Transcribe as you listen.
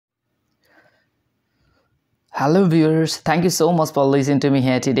Hello viewers, thank you so much for listening to me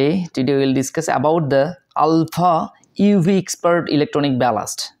here today. Today we'll discuss about the Alpha UV Expert Electronic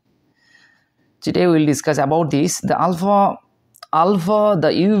Ballast. Today we'll discuss about this, the Alpha the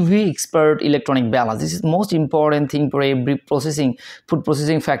UV Expert Electronic Ballast. This is most important thing for every food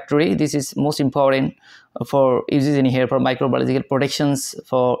processing factory. This is most important for uses in here for microbiological protections,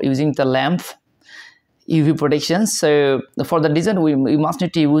 for using the lamp UV protection. So for the design we must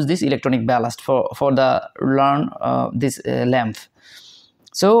need to use this electronic ballast for the learn this lamp.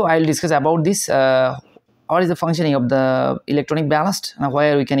 So I'll discuss about this what is the functioning of the electronic ballast and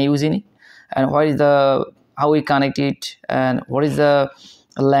where we can use it, and what is the how we connect it, and what is the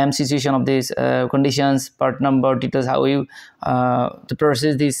lamp situation of these conditions, part number, details, how you to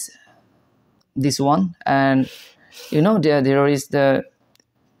process this one, and you know there is the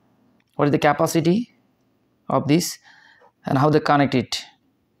what is the capacity of this and how they connect it.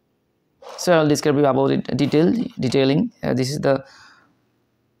 So I'll describe you about it detailing. This is the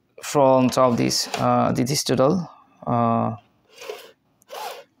front of this total.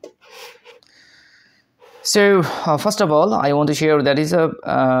 So first of all, I want to share that is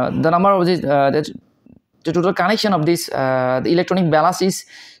the number of this the total connection of this the electronic ballast is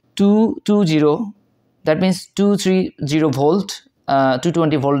 220. That means 230 volt.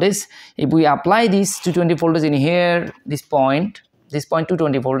 220 voltage. If we apply this 220 voltage in here, this point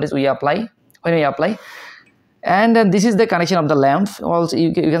 220 voltage we apply when we apply, and then this is the connection of the lamp. Also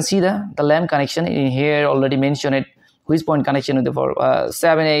you can see the lamp connection in here, already mentioned it, which point connection with the for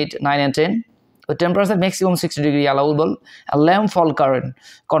 7, 8, 9 and 10. The temperature maximum 60 degree allowable. A lamp fault current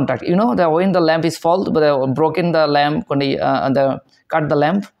contact, you know, that when the lamp is fault, but broken the lamp, when the cut the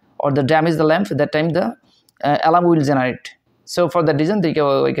lamp or the damage the lamp, at that time the alarm will generate. So for the reason we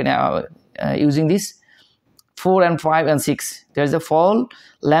can using this 4 and 5 and 6, there is a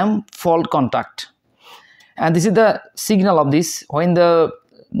lamp fault contact, and this is the signal of this. When the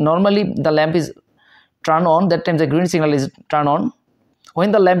normally the lamp is turned on, that time the green signal is turned on.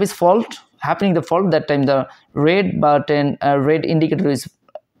 When the lamp is happening the fault, that time the red button red indicator is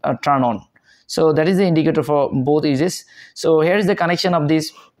turned on. So that is the indicator for both uses. So here is the connection of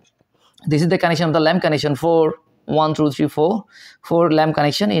this. This is the connection of the lamp connection for 1, 2, 3, 4 lamp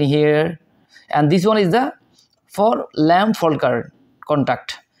connection in here, and this one is the for lamp fault current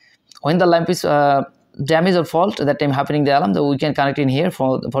contact. When the lamp is damage or fault, that time happening the alarm, we can connect in here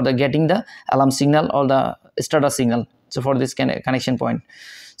for the getting the alarm signal or the starter signal. So for this connection point,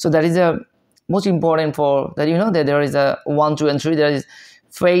 so that is the most important for that. You know that there is a 1, 2 and 3. There is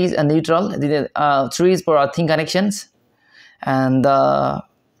phase and neutral. 3 is for earthing connections, and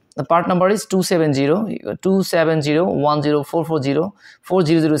the part number is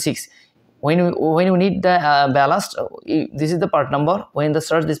 270-10440-4006. When we need the ballast, this is the part number. When the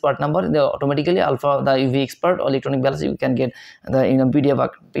search this part number, the automatically Alpha the UV Expert or electronic ballast, you can get the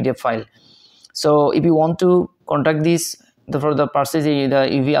PDF file. So if you want to contact this for the purchase the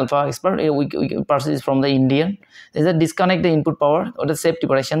UV Alpha Expert, we purchase from the Indian. There's a disconnect the input power or the safety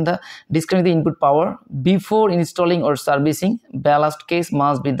protection. The disconnect the input power before installing or servicing. Ballast case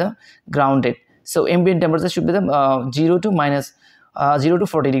must be the grounded. So ambient temperature should be the 0 to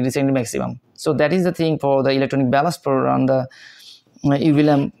 40 degrees centigrade maximum. So that is the thing for the electronic ballast for on the UV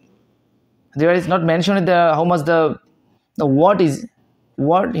lamp. There is not mentioned how much the watt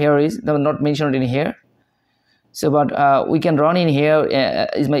here is not mentioned in here. So but we can run in here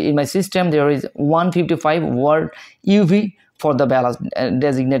in my system. There is 155 watt UV for the ballast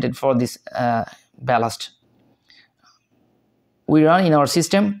designated for this ballast. We run in our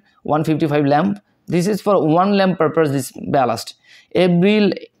system 155 lamp. This is for one lamp purpose, this ballast.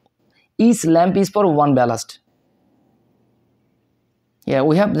 Each lamp is for one ballast. Yeah,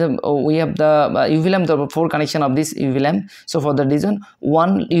 we have the UV lamp, the 4 connection of this UV lamp. So for the reason,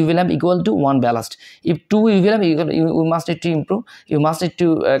 one UV lamp equal to one ballast. If 2 UV lamp, you must need to improve. You must need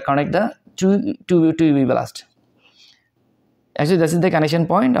to connect the two UV ballast. Actually, this is the connection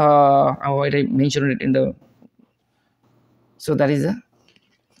point. I mentioned it in the. So that is the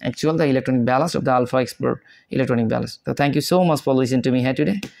electronic ballast of the Alpha Expert electronic ballast. So thank you so much for listening to me here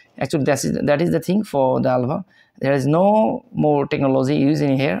today. Actually, that is the thing for the Alpha. There is no more technology used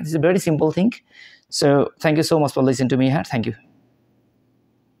in here. This is a very simple thing. So thank you so much for listening to me here. Thank you.